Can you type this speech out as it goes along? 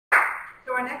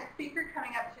So our next speaker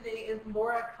coming up today is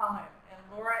Laura Cullen, and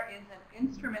Laura is an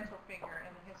instrumental figure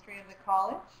in the history of the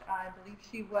college. I believe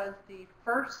she was the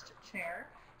first chair.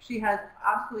 She has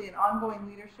absolutely an ongoing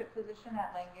leadership position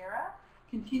at Langara,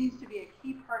 continues to be a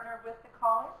key partner with the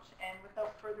college, and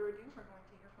without further ado, we're going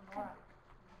to hear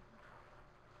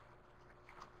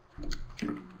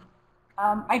from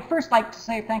Laura. I'd first like to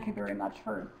say thank you very much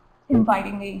for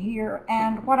inviting me here,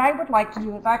 and what I would like to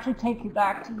do is actually take you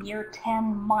back to year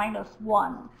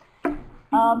 10-1,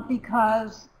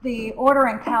 because the order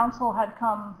in council had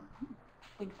come,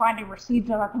 we'd finally received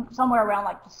it, I think somewhere around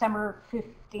like December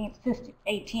 15th,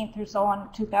 18th or so on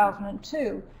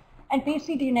 2002, and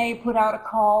BCDNA put out a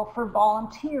call for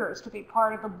volunteers to be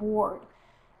part of the board,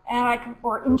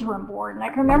 or interim board, and I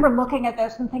can remember looking at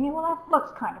this and thinking, well, that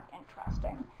looks kind of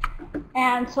interesting.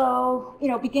 And so, you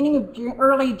know, beginning of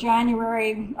early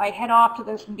January, I head off to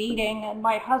this meeting, and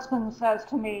my husband says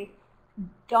to me,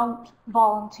 "Don't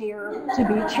volunteer to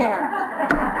be chair."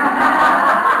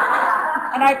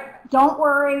 And don't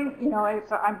worry, you know,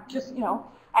 I'm just, you know,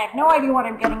 I have no idea what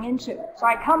I'm getting into. So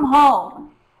I come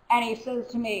home, and he says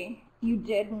to me, "You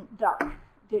didn't duck,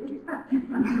 did you?"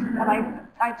 And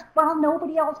well,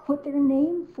 nobody else put their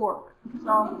name forward.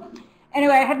 So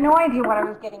anyway, I had no idea what I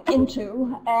was getting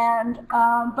into, and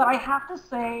but I have to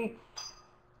say,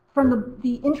 from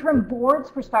the interim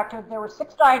board's perspective, there were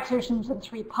 6 dietitians and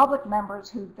 3 public members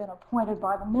who'd been appointed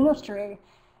by the ministry,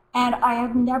 and I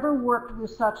have never worked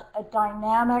with such a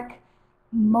dynamic,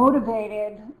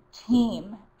 motivated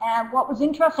team. And what was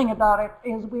interesting about it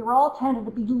is we were all tended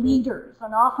to be leaders,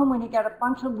 and often when you get a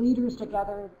bunch of leaders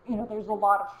together, you know, there's a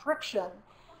lot of friction.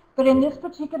 But in this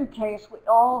particular case, we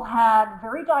all had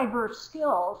very diverse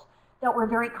skills that were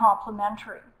very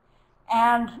complementary.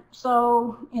 And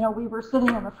so, you know, we were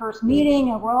sitting in the first meeting,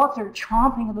 and we're all sort of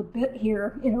chomping at the bit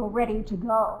here, you know, ready to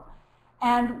go.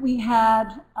 And we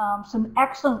had some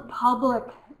excellent public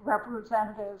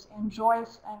representatives in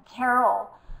Joyce and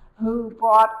Carol, who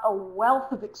brought a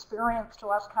wealth of experience to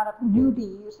us kind of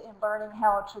newbies in learning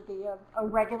how to be a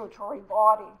regulatory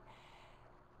body.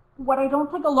 What I don't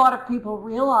think a lot of people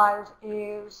realize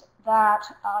is that,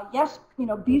 yes, you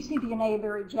know, BCDNA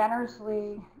very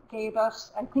generously gave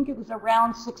us, I think it was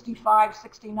around $65,000,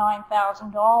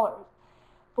 $69,000.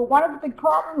 But one of the big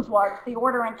problems was the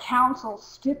order in council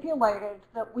stipulated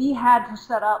that we had to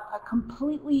set up a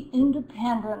completely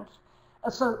independent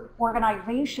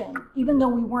organization, even though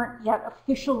we weren't yet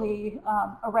officially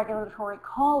a regulatory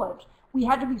college. We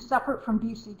had to be separate from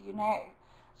BCDNA.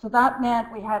 So that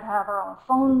meant we had to have our own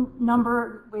phone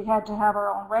number, we had to have our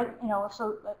own,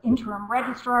 interim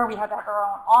registrar, we had to have our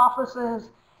own offices,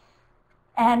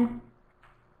 and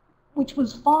which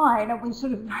was fine, and we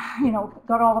sort of, you know,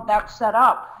 got all of that set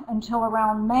up until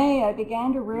around May. I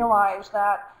began to realize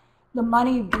that the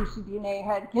money BCDNA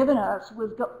had given us was,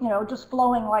 you know, just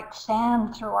flowing like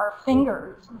sand through our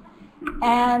fingers.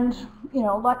 And, you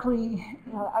know, luckily,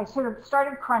 you know, I sort of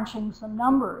started crunching some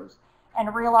numbers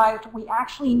and realized we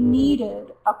actually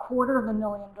needed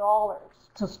 $250,000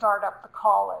 to start up the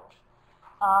college.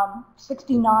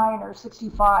 69 or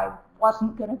 65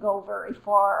 wasn't going to go very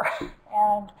far.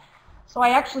 And so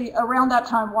I actually, around that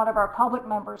time, one of our public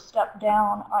members stepped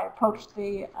down. I approached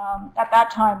at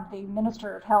that time, the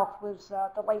Minister of Health was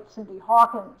the late Cindy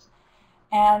Hawkins.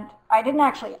 And I didn't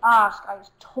actually ask, I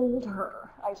told her.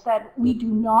 I said, we do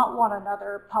not want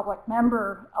another public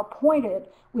member appointed.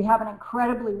 We have an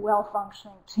incredibly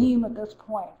well-functioning team at this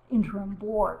point, interim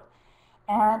board.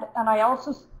 And I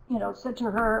also, you know, said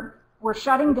to her, we're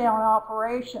shutting down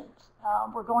operations.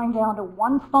 We're going down to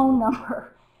one phone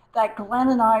number that Glenn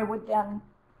and I would then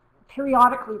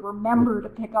periodically remember to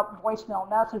pick up voicemail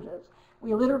messages.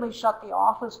 We literally shut the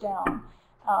office down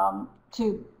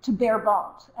to bare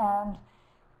bones. And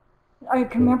I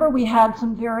can remember we had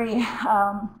some very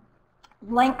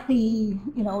lengthy,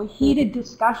 you know, heated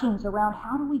discussions around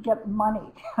how do we get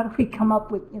money? How do we come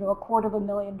up with, you know,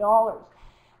 $250,000?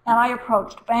 And I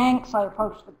approached banks, I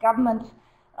approached the government,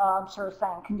 sort of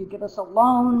saying, can you give us a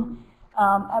loan?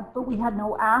 But we had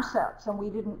no assets, and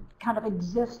we didn't kind of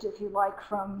exist, if you like,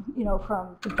 from, you know,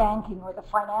 from the banking or the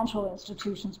financial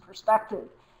institution's perspective.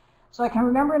 So I can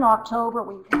remember in October,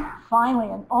 we finally,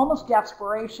 in almost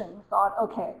desperation, thought,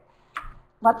 okay,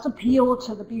 let's appeal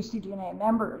to the BCDNA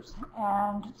members.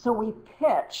 And so we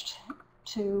pitched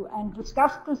to, and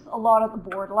discussed this a lot at the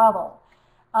board level.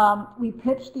 We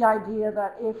pitched the idea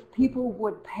that if people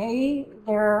would pay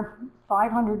their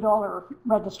 $500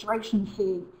 registration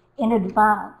fee in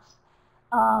advance,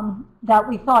 that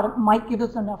we thought it might give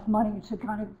us enough money to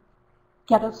kind of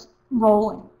get us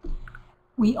rolling.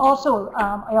 We also,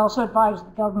 I also advised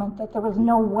the government that there was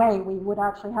no way we would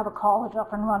actually have a college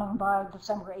up and running by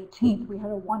December 18th. We had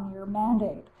a 1-year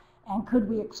mandate. And could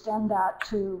we extend that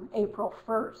to April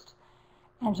 1st?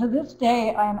 And to this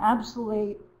day, I am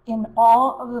absolutely in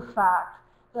awe of the fact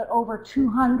that over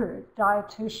 200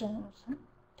 dietitians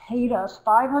paid us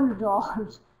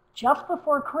 $500 just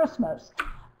before Christmas.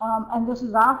 And this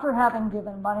is after having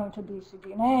given money to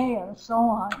BCDNA and so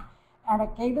on. And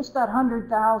it gave us that $100,000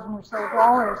 or so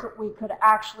that we could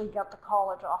actually get the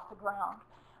college off the ground.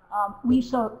 We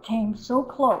came so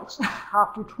close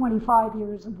after 25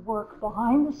 years of work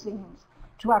behind the scenes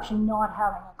to actually not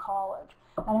having a college.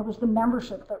 And it was the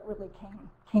membership that really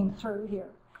came through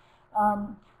here.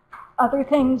 Other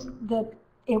things that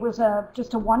it was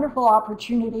just a wonderful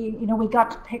opportunity. You know, we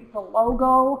got to pick the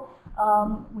logo.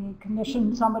 We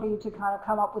commissioned somebody to kind of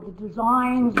come up with the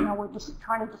designs. You know, we're just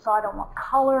trying to decide on what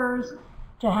colors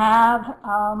to have.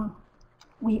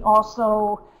 We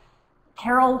also,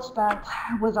 Carol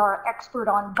was our expert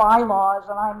on bylaws,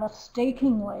 and I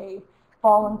mistakenly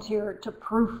volunteered to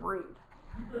proofread.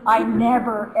 I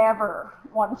never, ever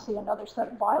want to see another set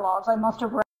of bylaws. I must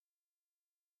have read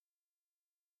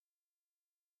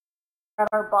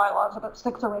our bylaws about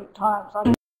 6 or 8 times.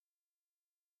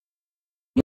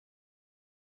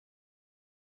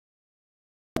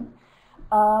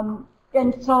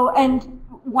 And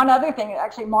one other thing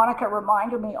actually Monica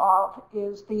reminded me of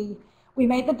is we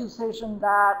made the decision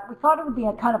that we thought it would be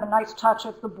a kind of a nice touch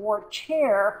if the board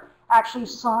chair actually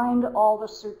signed all the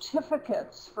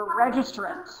certificates for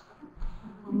registrants,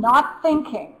 not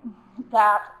thinking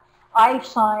that I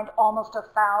signed almost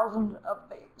 1,000 of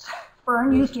these.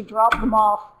 Fern used to drop them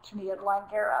off to me at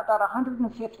Langara, about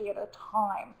 150 at a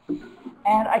time.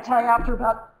 And I tell you, after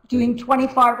about doing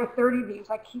 25 or 30 of these,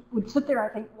 would sit there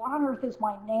and think, what on earth is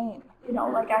my name? You know,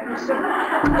 like I was,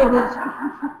 it was,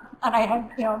 and I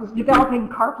had, you know, I was developing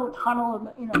carpal tunnel and,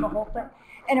 you know, the whole thing.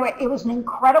 Anyway, it was an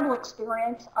incredible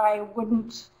experience. I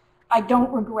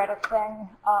don't regret a thing.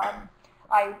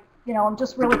 I'm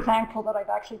just really thankful that I've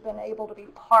actually been able to be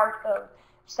part of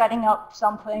setting up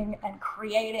something and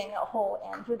creating a whole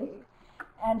entity.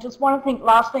 And just one of the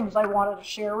last things I wanted to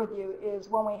share with you is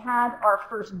when we had our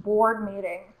first board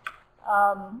meeting,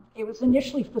 it was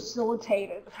initially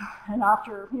facilitated, and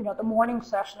after the morning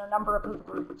session, a number of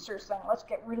us were saying, let's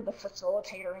get rid of the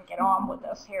facilitator and get on with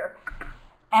this here.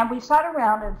 And we sat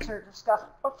around and sort of discussed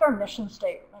what's our mission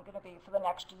statement going to be for the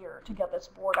next year to get this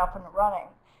board up and running.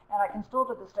 And I can still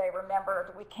to this day remember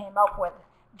that we came up with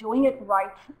doing it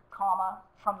right,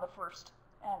 from the first.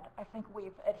 And I think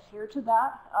we've adhered to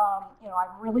that.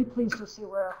 I'm really pleased to see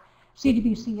where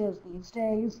CDBC is these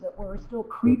days, that we're still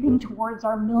creeping towards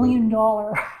our $1 million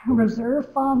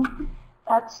reserve fund.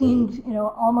 That seemed,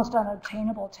 almost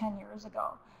unattainable 10 years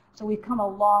ago. So we've come a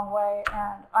long way,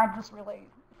 and I'm just really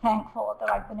thankful that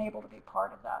I've been able to be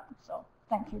part of that. So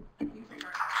thank you.